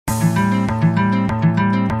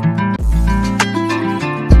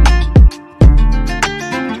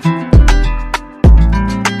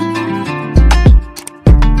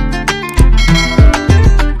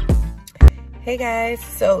Hey guys,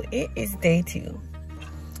 so it is day 2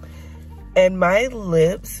 and my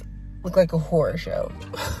lips look like a horror show.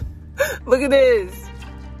 Look at this.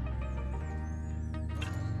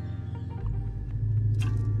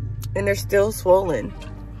 And they're still swollen.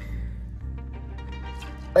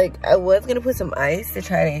 Like, I was gonna put some ice to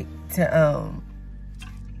try to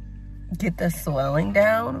get the swelling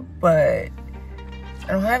down, but I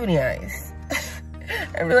don't have any ice.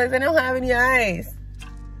 I realized I don't have any ice.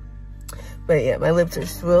 But yeah, my lips are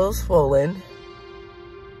still swollen.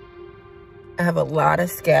 I have a lot of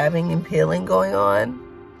scabbing and peeling going on.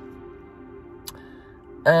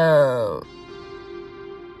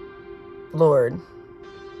 Lord.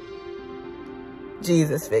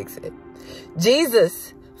 Jesus, fix it.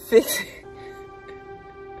 Jesus, fix it.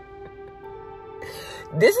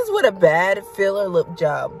 This is what a bad filler lip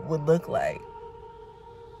job would look like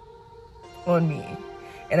on me.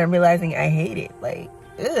 And I'm realizing I hate it. Like,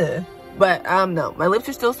 ugh. But, no. My lips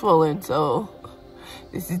are still swollen, so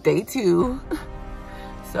this is day 2.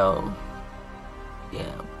 So,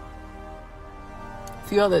 yeah.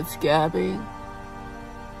 See all that scabbing?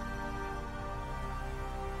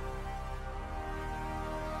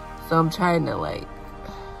 So I'm trying to, like,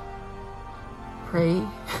 pray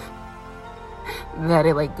that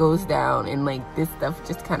it, like, goes down and, like, this stuff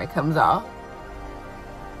just kind of comes off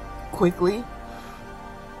quickly.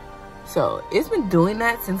 So it's been doing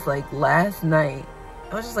that since, like, last night.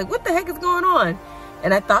 I was just like, what the heck is going on?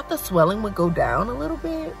 And I thought the swelling would go down a little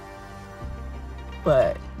bit.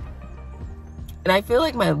 But, and I feel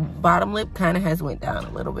like my bottom lip kind of has went down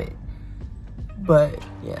a little bit. But,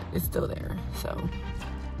 yeah, it's still there, so.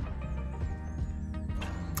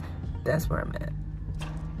 That's where I'm at.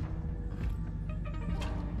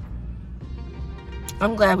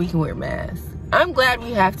 I'm glad we can wear masks. I'm glad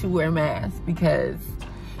we have to wear masks because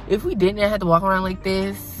if we didn't have to walk around like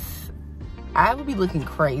this, I would be looking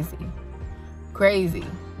crazy. Crazy.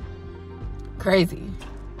 Crazy.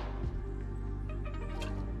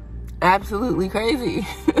 Absolutely crazy.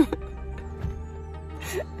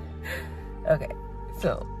 Okay,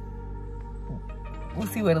 so we'll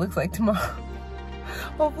see what it looks like tomorrow.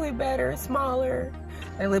 Hopefully better, smaller.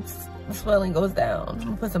 My lips, the swelling goes down. I'm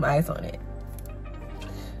gonna put some ice on it.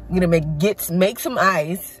 I'm gonna make some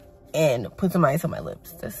ice and put some ice on my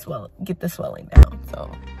lips to get the swelling down. So,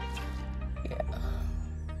 yeah.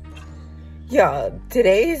 Y'all,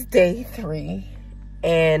 today is day 3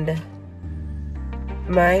 and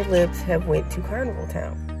my lips have went to Carnival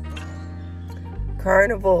Town.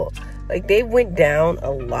 Carnival, like, they went down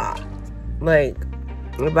a lot. Like,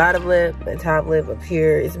 my bottom lip, my top lip up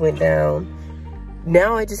here is went down.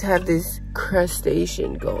 Now I just have this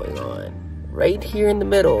crustacean going on right here in the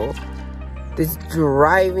middle. That's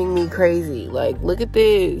driving me crazy. Like, look at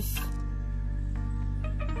this.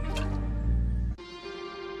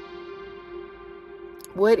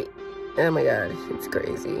 What? Oh my gosh, it's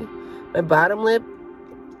crazy. My bottom lip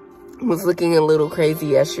was looking a little crazy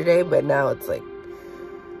yesterday, but now it's like,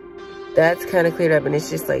 that's kind of cleared up and it's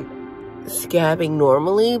just like scabbing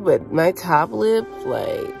normally. But my top lip,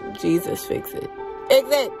 like, Jesus, fix it. Fix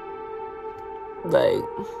it! Like,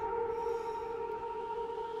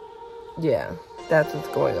 yeah, that's what's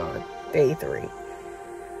going on. Day 3.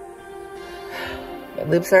 My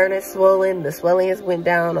lips aren't as swollen. The swelling has went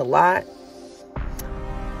down a lot.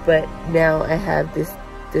 But now I have this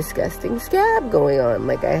disgusting scab going on.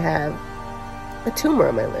 Like, I have a tumor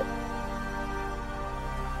on my lip.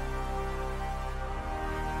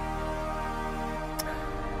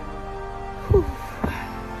 Whew.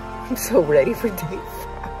 I'm so ready for day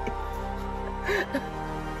 5.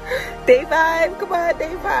 Day 5, come on,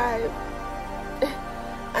 day 5.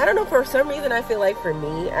 I don't know, for some reason I feel like for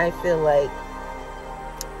me, I feel like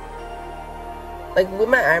with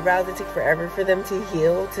my eyebrows, it took forever for them to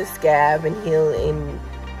heal, to scab and heal and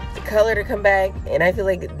the color to come back. And I feel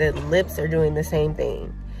like the lips are doing the same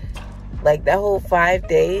thing. Like, that whole 5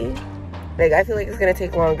 days, like, I feel like it's going to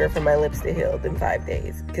take longer for my lips to heal than 5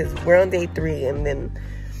 days. Because we're on day 3 and then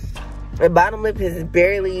my bottom lip is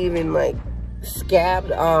barely even, like,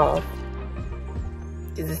 scabbed off.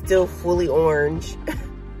 Because it's still fully orange.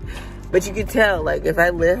 But you could tell, like, if I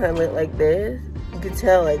lift my lip like this, you could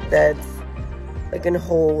tell, like, that's like a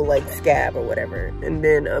whole, like, scab or whatever. And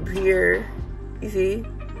then up here, you see?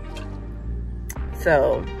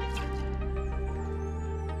 So,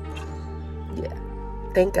 yeah.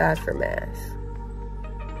 Thank God for masks.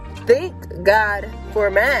 Thank God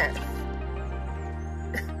for masks.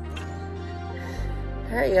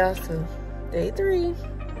 Alright, y'all, so day 3.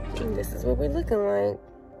 And this is what we're looking like.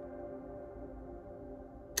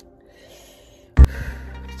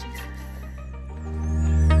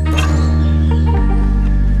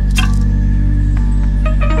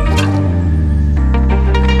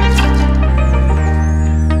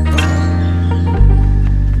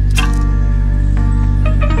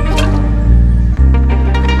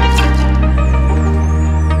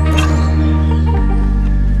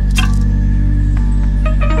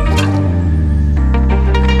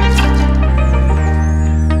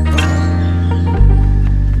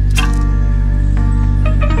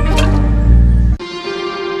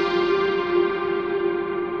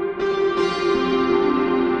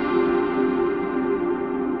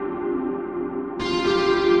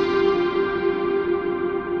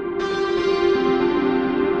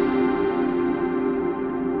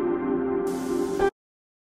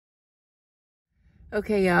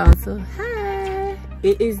 Okay, y'all, so hi.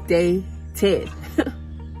 It is day 10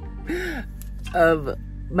 of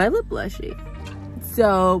my lip blushing.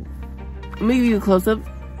 So, let me give you a close-up.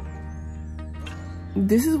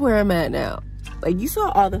 This is where I'm at now. Like, you saw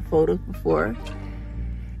all the photos before.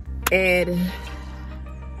 And I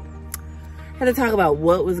had to talk about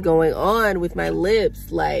what was going on with my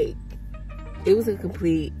lips. Like, it was a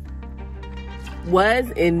complete,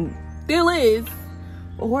 was and still is,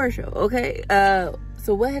 a horror show, okay?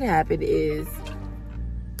 So what had happened is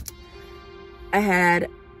I had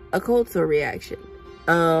a cold sore reaction.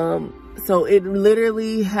 So it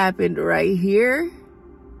literally happened right here,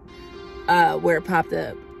 where it popped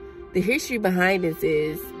up. The history behind this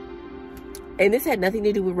is, and this had nothing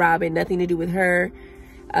to do with Robin, nothing to do with her.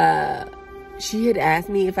 She had asked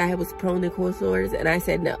me if I was prone to cold sores, and I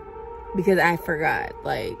said no, because I forgot.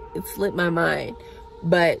 Like, it slipped my mind.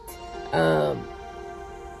 But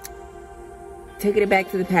taking it back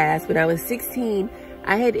to the past, when I was 16,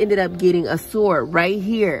 I had ended up getting a sore right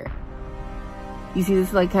here. You see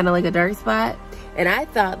this, like, kind of like a dark spot? And I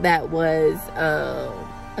thought that was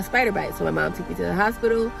a spider bite. So my mom took me to the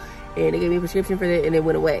hospital, and they gave me a prescription for it, and it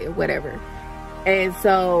went away, or whatever. And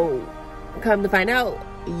so, come to find out,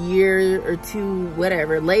 a year or two,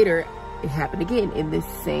 whatever, later, it happened again in this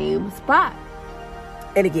same spot.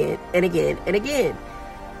 And again, and again, and again.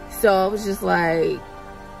 So I was just like,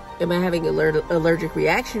 am I having an allergic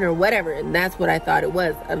reaction or whatever? And that's what I thought it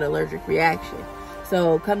was, an allergic reaction.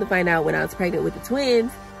 So come to find out, when I was pregnant with the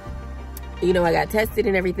twins, you know, I got tested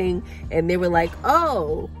and everything, and they were like,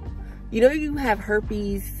 oh, you know, you have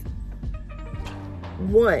herpes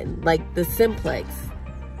 1, like the simplex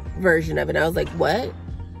version of it. And I was like, what?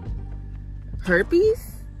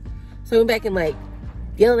 Herpes? So I went back and, like,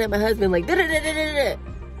 yelling at my husband, like, da-da-da-da-da-da.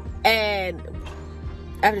 And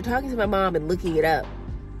after talking to my mom and looking it up,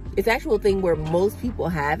 it's an actual thing where most people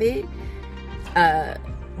have it,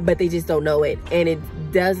 but they just don't know it. And it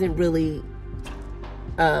doesn't really,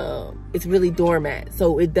 it's really dormant.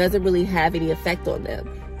 So it doesn't really have any effect on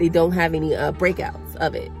them. They don't have any breakouts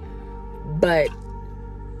of it. But,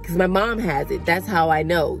 because my mom has it, that's how I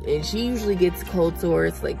know. And she usually gets cold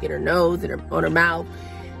sores, like, in her nose, and on her mouth,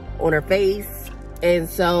 on her face. And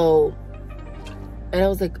so, and I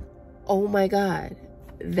was like, oh my God,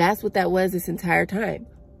 that's what that was this entire time.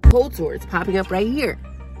 Cold sores popping up right here.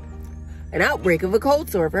 An outbreak of a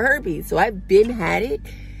cold sore for herpes. So I've been had it.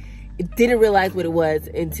 Didn't realize what it was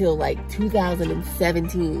until like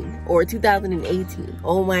 2017 or 2018.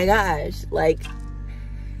 Oh my gosh. Like,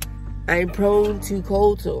 I'm prone to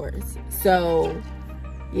cold sores. So,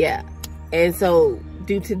 yeah. And so,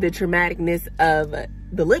 due to the traumaticness of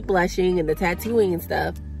the lip blushing and the tattooing and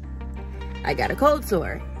stuff, I got a cold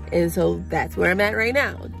sore. And so that's where I'm at right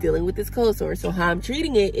now, dealing with this cold sore. So how I'm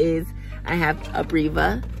treating it is, I have a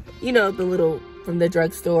Breva, you know, the little, from the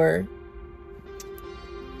drugstore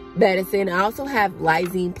medicine. I also have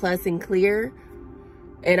Lysine Plus and Clear.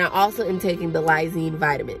 And I also am taking the Lysine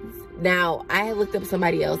vitamins. Now, I had looked up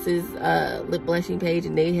somebody else's lip blushing page,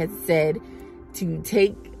 and they had said to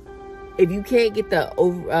take, if you can't get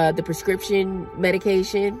the prescription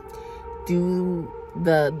medication, do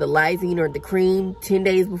the Lysine or the cream 10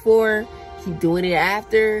 days before, keep doing it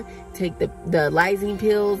after, take the Lysine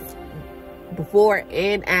pills before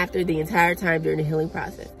and after, the entire time during the healing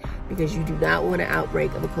process, because you do not want an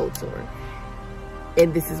outbreak of a cold sore.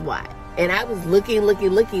 And this is why. And I was looking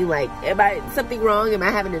like, am I something wrong? Am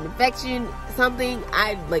I having an infection? Something?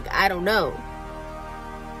 I don't know.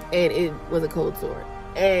 And it was a cold sore.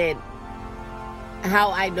 And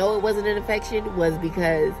how I know it wasn't an infection was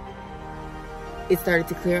because it started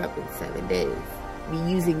to clear up in 7 days.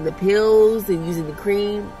 Me using the pills and using the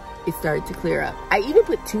cream, it started to clear up. I even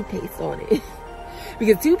put toothpaste on it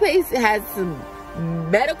because toothpaste has some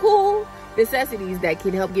medical necessities that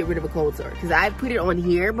can help get rid of a cold sore. Because I put it on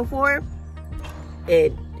here before,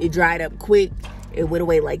 and it dried up quick. It went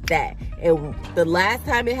away like that. And the last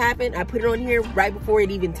time it happened, I put it on here right before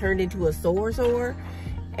it even turned into a sore,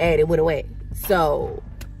 and it went away. So,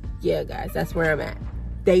 yeah, guys, that's where I'm at.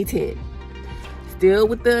 Day 10. Still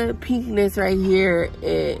with the pinkness right here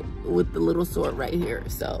and with the little sore right here.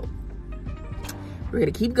 So, we're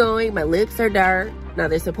going to keep going. My lips are dark. Now,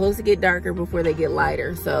 they're supposed to get darker before they get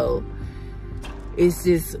lighter. So, it's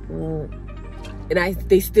just, and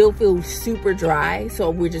they still feel super dry.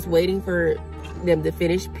 So, we're just waiting for them to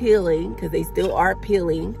finish peeling, because they still are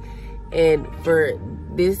peeling, and for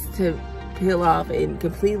this to peel off and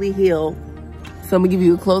completely heal. So I'm gonna give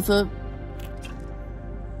you a close-up.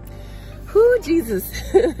 Whoo, Jesus.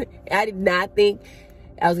 I did not think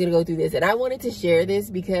I was gonna go through this, and I wanted to share this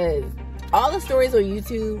because all the stories on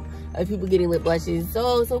YouTube of people getting lip blushes.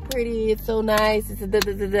 So pretty, it's so nice, it's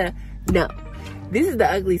no, this is the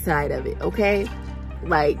ugly side of it, okay?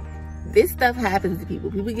 Like, this stuff happens to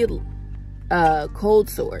people. People get cold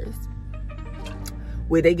sores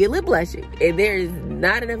where they get lip blushing, and there's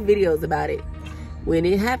not enough videos about it when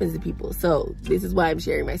it happens to people. So this is why I'm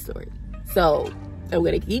sharing my story. So I'm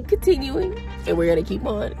gonna keep continuing, and we're gonna keep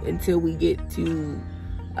on until we get to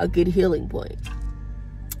a good healing point.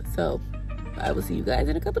 So I will see you guys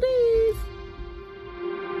in a couple days.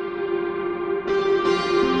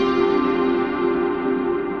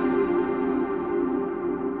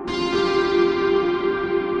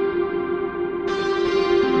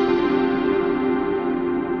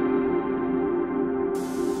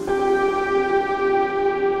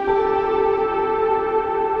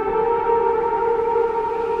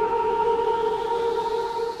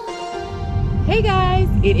 Hey guys,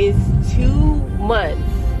 it is 2 months,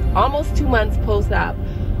 almost 2 months post-op,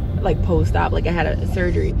 like I had a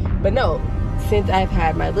surgery, but no, since I've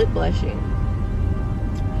had my lip blushing.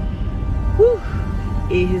 Whew,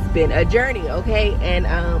 it has been a journey, okay? And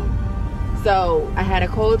so I had a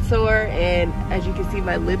cold sore, and as you can see,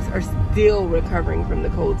 my lips are still recovering from the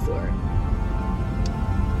cold sore.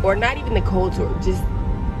 Or not even the cold sore, just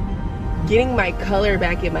getting my color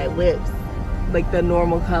back in my lips, like the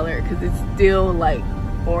normal color, because it's still like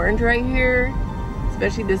orange right here,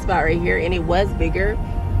 especially this spot right here, and it was bigger,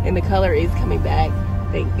 and the color is coming back,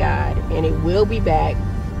 thank God, and it will be back.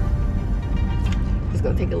 It's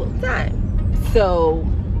gonna take a little time. So,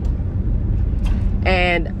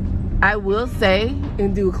 and I will say,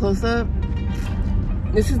 and do a close-up,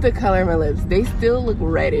 this is the color of my lips. They still look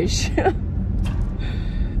reddish.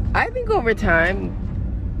 I think over time,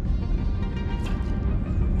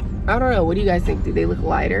 I don't know, what do you guys think? Do they look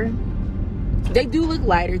lighter? They do look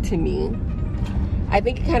lighter to me. I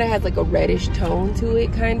think it kind of has like a reddish tone to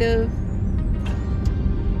it, kind of.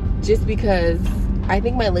 Just because I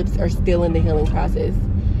think my lips are still in the healing process.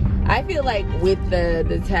 I feel like with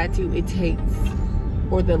the tattoo, it takes,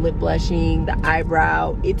 or the lip blushing, the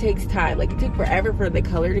eyebrow, it takes time. Like, it took forever for the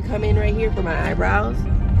color to come in right here for my eyebrows.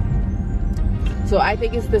 So I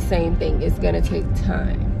think it's the same thing. It's gonna take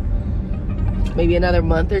time. Maybe another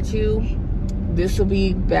month or two, this will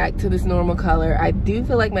be back to this normal color. I do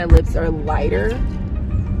feel like my lips are lighter.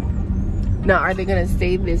 Now, are they gonna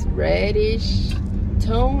stay this reddish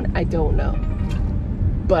tone? I don't know.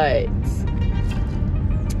 But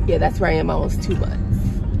yeah, that's where I am, almost 2 months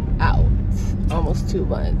out. Almost 2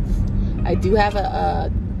 months. I do have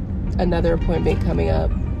another appointment coming up,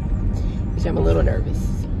 which I'm a little nervous.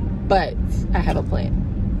 But I have a plan.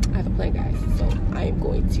 I have a plan, guys. So I am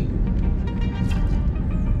going to,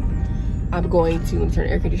 let me turn the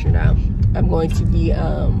air conditioner down. I'm going to be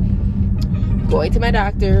going to my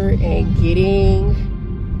doctor and getting,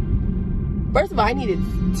 first of all, I needed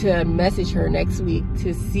to message her next week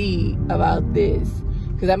to see about this,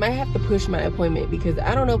 because I might have to push my appointment, because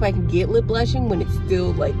I don't know if I can get lip blushing when it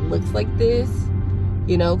still like looks like this,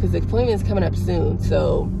 you know, because the appointment is coming up soon.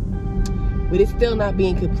 So with it still not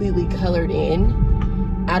being completely colored in,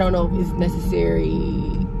 I don't know if it's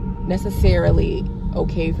necessarily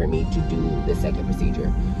okay for me to do the second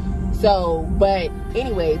procedure. So, but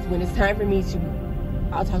anyways, when it's time for me to,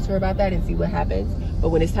 I'll talk to her about that and see what happens. But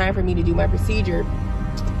when it's time for me to do my procedure,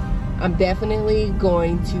 I'm definitely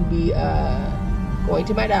going to be going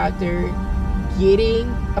to my doctor, getting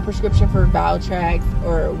a prescription for Valtrax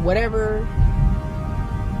or whatever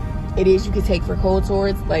it is you could take for cold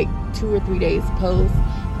sores, like 2 or 3 days post.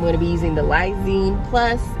 I'm going to be using the Lysine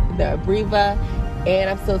Plus, the Abreva, and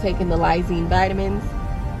I'm still taking the Lysine vitamins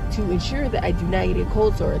to ensure that I do not get a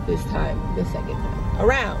cold sore at this time, the second time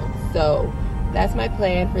around. So that's my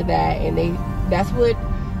plan for that, and that's what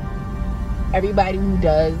everybody who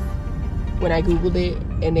does, when I googled it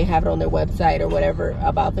and they have it on their website or whatever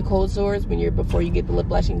about the cold sores, before you get the lip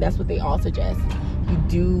blushing, that's what they all suggest. You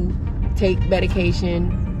do take medication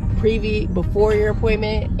before your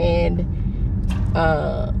appointment, and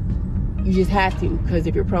you just have to, because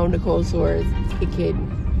if you're prone to cold sores, it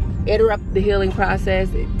can interrupt the healing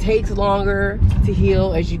process. It takes longer to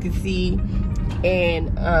heal, as you can see,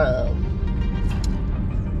 and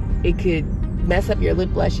it could mess up your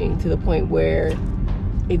lip blushing to the point where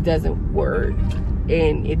it doesn't work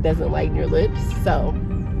and it doesn't lighten your lips. So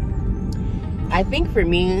I think for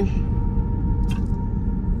me,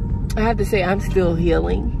 I have to say I'm still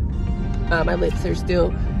healing. My lips are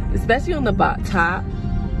still, especially on the top,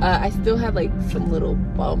 I still have like some little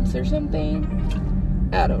bumps or something.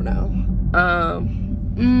 I don't know.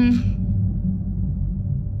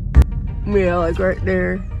 Yeah, like right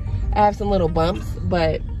there, I have some little bumps,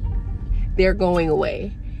 but they're going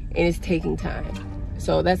away. and it's taking time.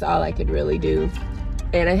 So that's all I could really do.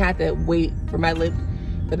 And I had to wait for my lip,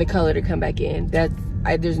 for the color to come back in.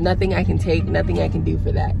 There's nothing I can take, nothing I can do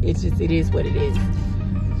for that. It's just, it is what it is.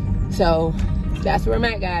 So that's where I'm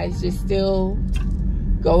at, guys. Just still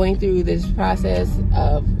going through this process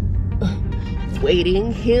of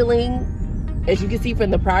waiting, healing. As you can see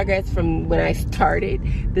from the progress from when I started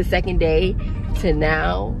the second day to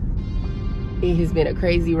now, it has been a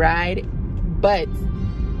crazy ride, but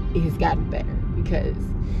it has gotten better, because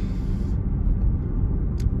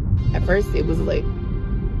at first it was like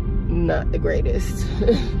not the greatest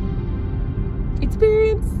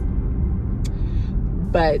experience,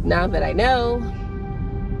 but now that I know,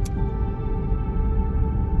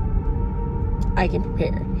 I can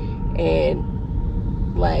prepare.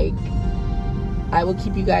 And like, I will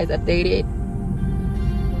keep you guys updated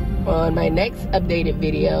on my next updated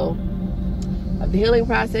video of the healing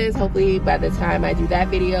process. Hopefully by the time I do that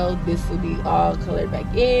video, this will be all colored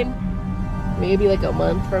back in. Maybe like a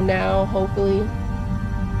month from now, hopefully.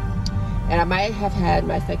 And I might have had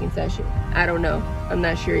my second session. I don't know. I'm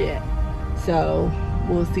not sure yet. So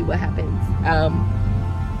we'll see what happens. Yeah,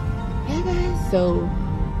 guys. So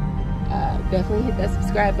definitely hit that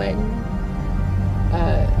subscribe button.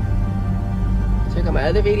 Check out my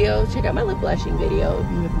other videos. Check out my lip blushing video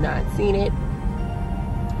if you have not seen it.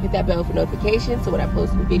 Hit that bell for notifications, so when I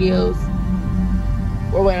post new videos,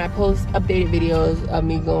 or when I post updated videos of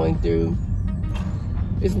me going through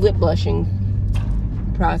this lip blushing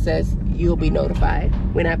process, you'll be notified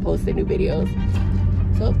when I post the new videos.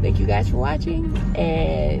 So thank you guys for watching,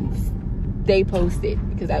 and stay posted,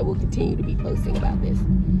 because I will continue to be posting about this.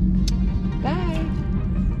 Bye.